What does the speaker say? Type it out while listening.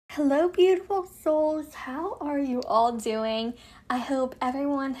Hello, beautiful souls. How are you all doing? I hope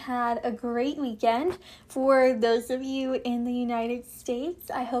everyone had a great weekend. For those of you in the United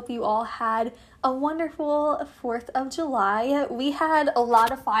States, I hope you all had a wonderful 4th of July. We had a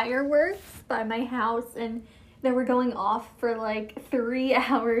lot of fireworks by my house and they were going off for like 3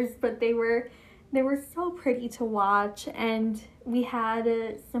 hours, but they were so pretty to watch, and we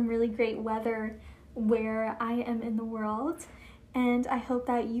had some really great weather where I am in the world. And I hope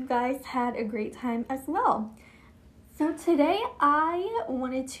that you guys had a great time as well. So today I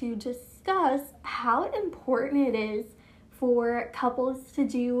wanted to discuss how important it is for couples to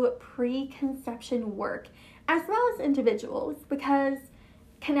do preconception work as well as individuals, because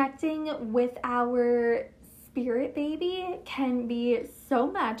connecting with our spirit baby can be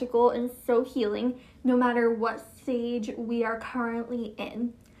so magical and so healing no matter what stage we are currently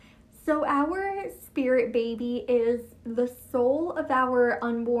in. So our spirit baby is the soul of our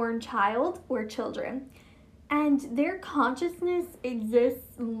unborn child or children, and their consciousness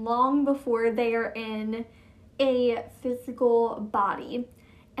exists long before they are in a physical body,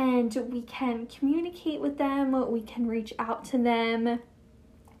 and we can communicate with them, we can reach out to them,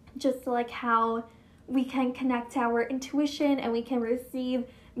 just like how we can connect to our intuition and we can receive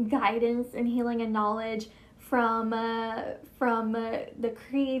guidance and healing and knowledge from the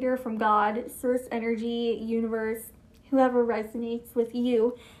creator, from God, source energy, universe, whoever resonates with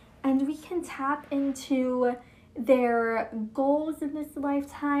you. And we can tap into their goals in this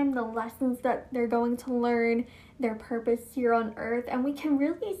lifetime, the lessons that they're going to learn, their purpose here on earth, and we can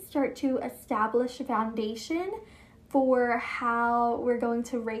really start to establish a foundation for how we're going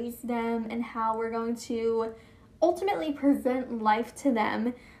to raise them and how we're going to ultimately present life to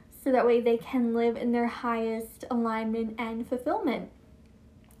them, so that way they can live in their highest alignment and fulfillment.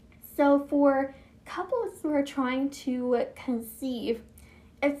 So for couples who are trying to conceive,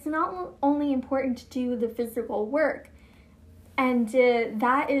 it's not only important to do the physical work, and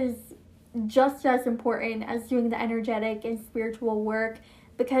that is just as important as doing the energetic and spiritual work,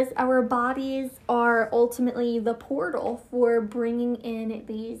 because our bodies are ultimately the portal for bringing in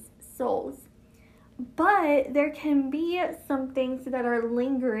these souls. But there can be some things that are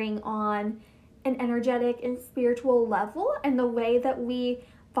lingering on an energetic and spiritual level, and the way that we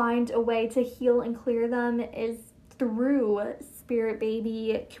find a way to heal and clear them is through spirit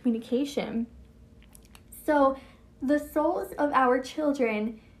baby communication. So the souls of our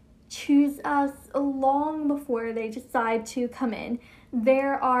children choose us long before they decide to come in.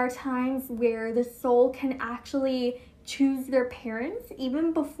 There are times where the soul can actually choose their parents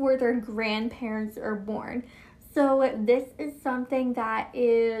even before their grandparents are born. So this is something that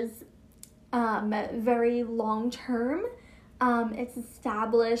is very long term. It's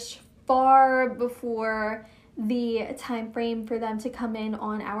established far before the time frame for them to come in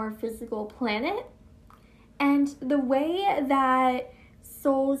on our physical planet. And the way that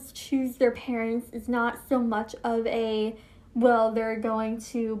souls choose their parents is not so much of a, well, they're going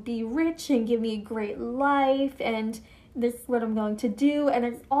to be rich and give me a great life, and this is what I'm going to do, and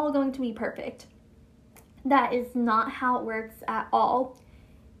it's all going to be perfect. That is not how it works at all.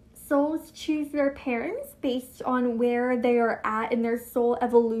 Souls choose their parents based on where they are at in their soul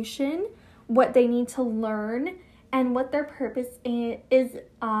evolution, what they need to learn, and what their purpose is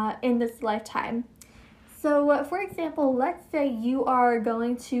in this lifetime. So, for example, let's say you are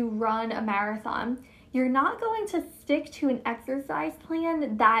going to run a marathon. You're not going to stick to an exercise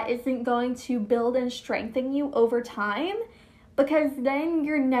plan that isn't going to build and strengthen you over time, because then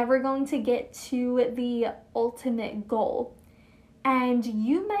you're never going to get to the ultimate goal. And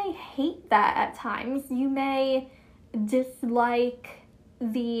you may hate that at times. You may dislike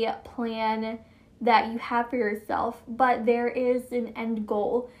the plan that you have for yourself, but there is an end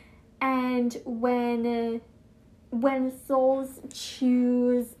goal. And when souls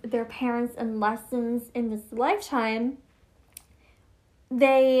choose their parents and lessons in this lifetime,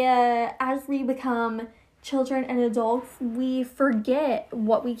 they, as we become children and adults, we forget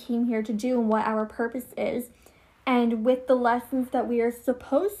what we came here to do and what our purpose is. And with the lessons that we are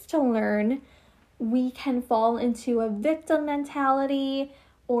supposed to learn, we can fall into a victim mentality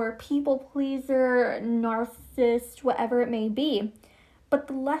or people pleaser, narcissist, whatever it may be. But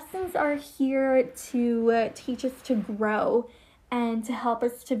the lessons are here to teach us to grow and to help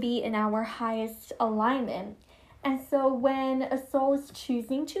us to be in our highest alignment. And so when a soul is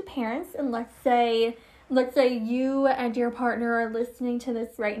choosing two parents, and let's say you and your partner are listening to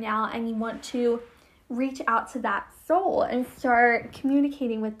this right now and you want to reach out to that soul and start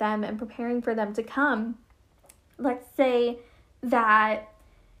communicating with them and preparing for them to come. Let's say that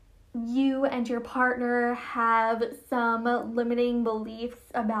you and your partner have some limiting beliefs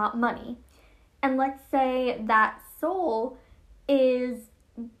about money. And let's say that soul is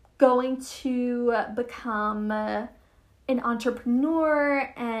going to become an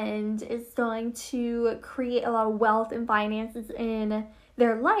entrepreneur and is going to create a lot of wealth and finances in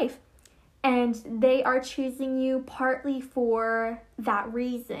their life. And they are choosing you partly for that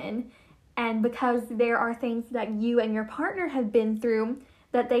reason. And because there are things that you and your partner have been through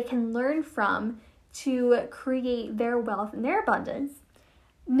that they can learn from to create their wealth and their abundance.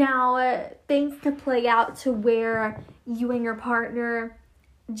 Now, things could play out to where you and your partner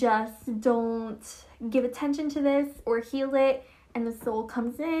just don't give attention to this or heal it, and the soul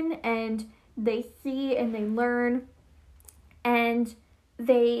comes in and they see and they learn and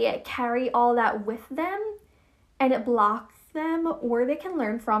they carry all that with them and it blocks them, or they can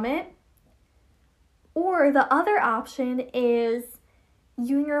learn from it. Or the other option is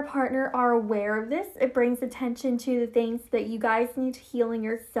you and your partner are aware of this. It brings attention to the things that you guys need to heal in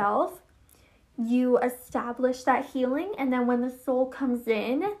yourself. You establish that healing, and then when the soul comes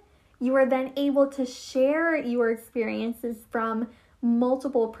in, you are then able to share your experiences from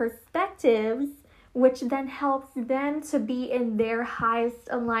multiple perspectives, which then helps them to be in their highest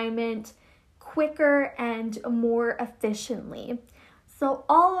alignment quicker and more efficiently. So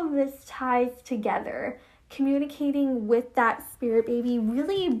all of this ties together. Communicating with that spirit baby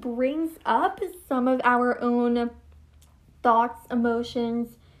really brings up some of our own thoughts,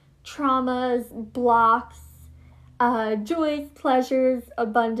 emotions, traumas, blocks, joys, pleasures,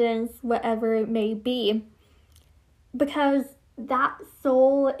 abundance, whatever it may be. Because that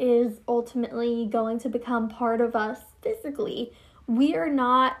soul is ultimately going to become part of us physically. We are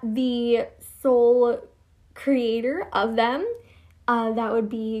not the sole creator of them. That would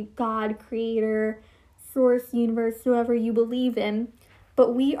be God, creator, source, universe, whoever you believe in.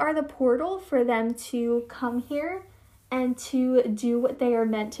 But we are the portal for them to come here and to do what they are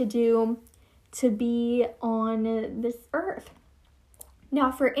meant to do, to be on this earth.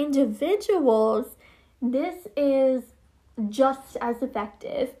 Now, for individuals, this is just as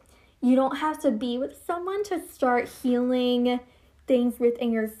effective. You don't have to be with someone to start healing things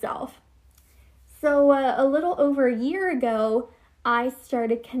within yourself. So a little over a year ago, I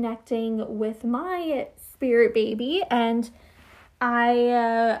started connecting with my spirit baby, and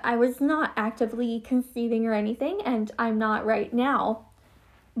I was not actively conceiving or anything, and I'm not right now.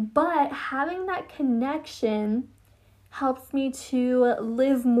 But having that connection helps me to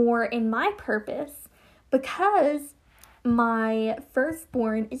live more in my purpose, because my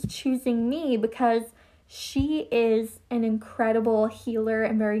firstborn is choosing me because she is an incredible healer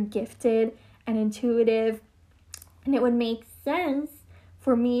and very gifted and intuitive, and it would make sense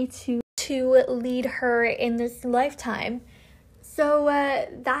for me to lead her in this lifetime. So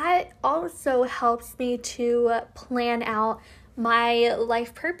that also helps me to plan out my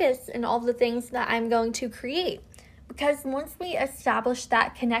life purpose and all the things that I'm going to create. Because once we establish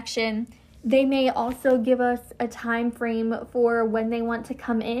that connection, they may also give us a time frame for when they want to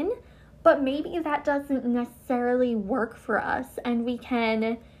come in, but maybe that doesn't necessarily work for us, and we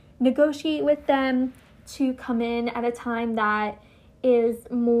can negotiate with them to come in at a time that is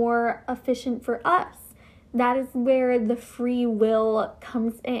more efficient for us. That is where the free will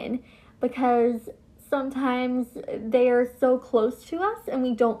comes in, because sometimes they are so close to us and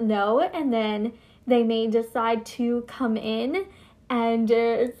we don't know, and then they may decide to come in and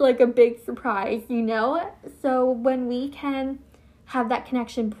it's like a big surprise, you know? So when we can have that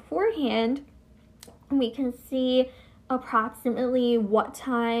connection beforehand, we can see approximately what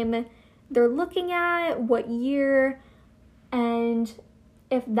time they're looking at, what year, and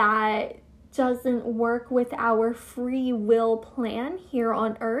if that doesn't work with our free will plan here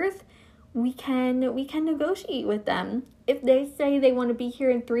on earth, we can negotiate with them. If they say they want to be here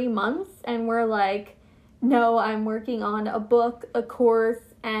in 3 months and we're like, no, I'm working on a book, a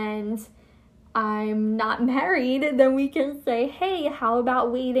course, and I'm not married, then we can say, hey, how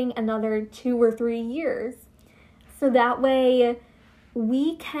about waiting another 2 or 3 years? So that way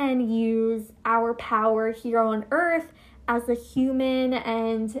we can use our power here on earth as a human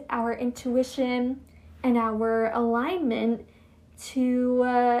and our intuition and our alignment to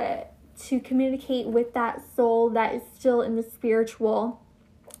communicate with that soul that is still in the spiritual,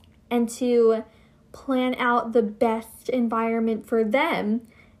 and to plan out the best environment for them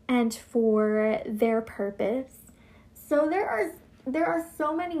and for their purpose. So there are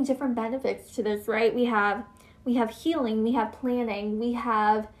so many different benefits to this, right? We have healing, we have planning, we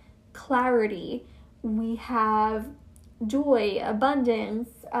have clarity, we have joy, abundance,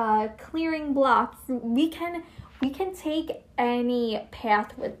 clearing blocks. We can we can take any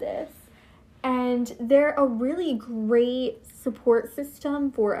path with this. And they're a really great support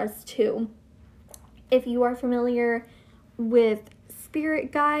system for us too. If you are familiar with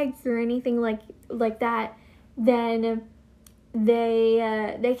spirit guides or anything like that, then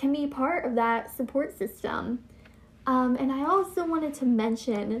they can be part of that support system. And I also wanted to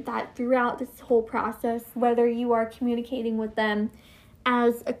mention that throughout this whole process, whether you are communicating with them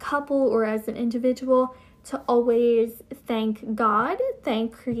as a couple or as an individual, to always thank God,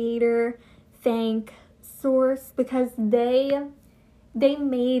 thank Creator, thank Source, because they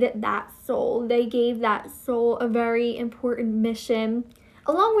made that soul. They gave that soul a very important mission,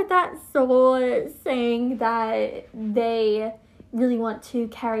 along with that soul saying that they really want to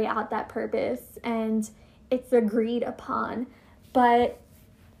carry out that purpose, and it's agreed upon. But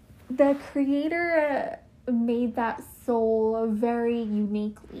the Creator made that soul very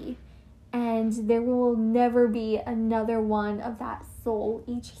uniquely, and there will never be another one of that soul.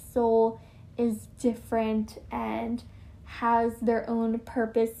 Each soul is different and has their own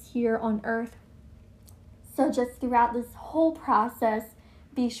purpose here on earth. So just throughout this whole process,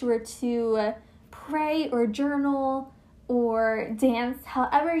 be sure to pray or journal or dance,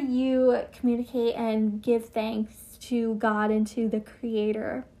 however you communicate and give thanks to God and to the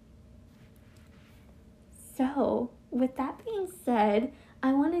Creator. So, with that being said,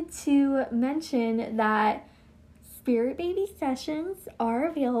 I wanted to mention that Spirit Baby sessions are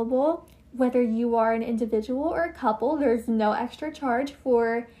available. Whether you are an individual or a couple, there's no extra charge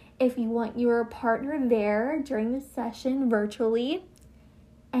for if you want your partner there during the session virtually.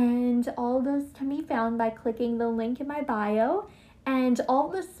 And all of those can be found by clicking the link in my bio. And all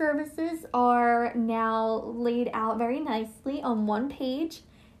the services are now laid out very nicely on one page.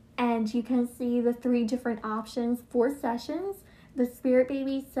 And you can see the 3 different options for sessions. The Spirit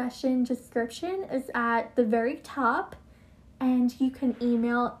Baby session description is at the very top. And you can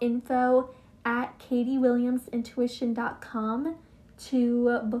email info@katiewilliamsintuition.com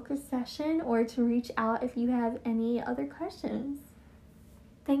to book a session or to reach out if you have any other questions.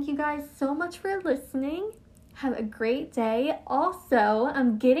 Thank you guys so much for listening. Have a great day. Also,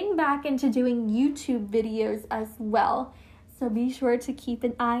 I'm getting back into doing YouTube videos as well, so be sure to keep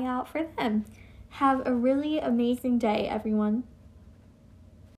an eye out for them. Have a really amazing day, everyone.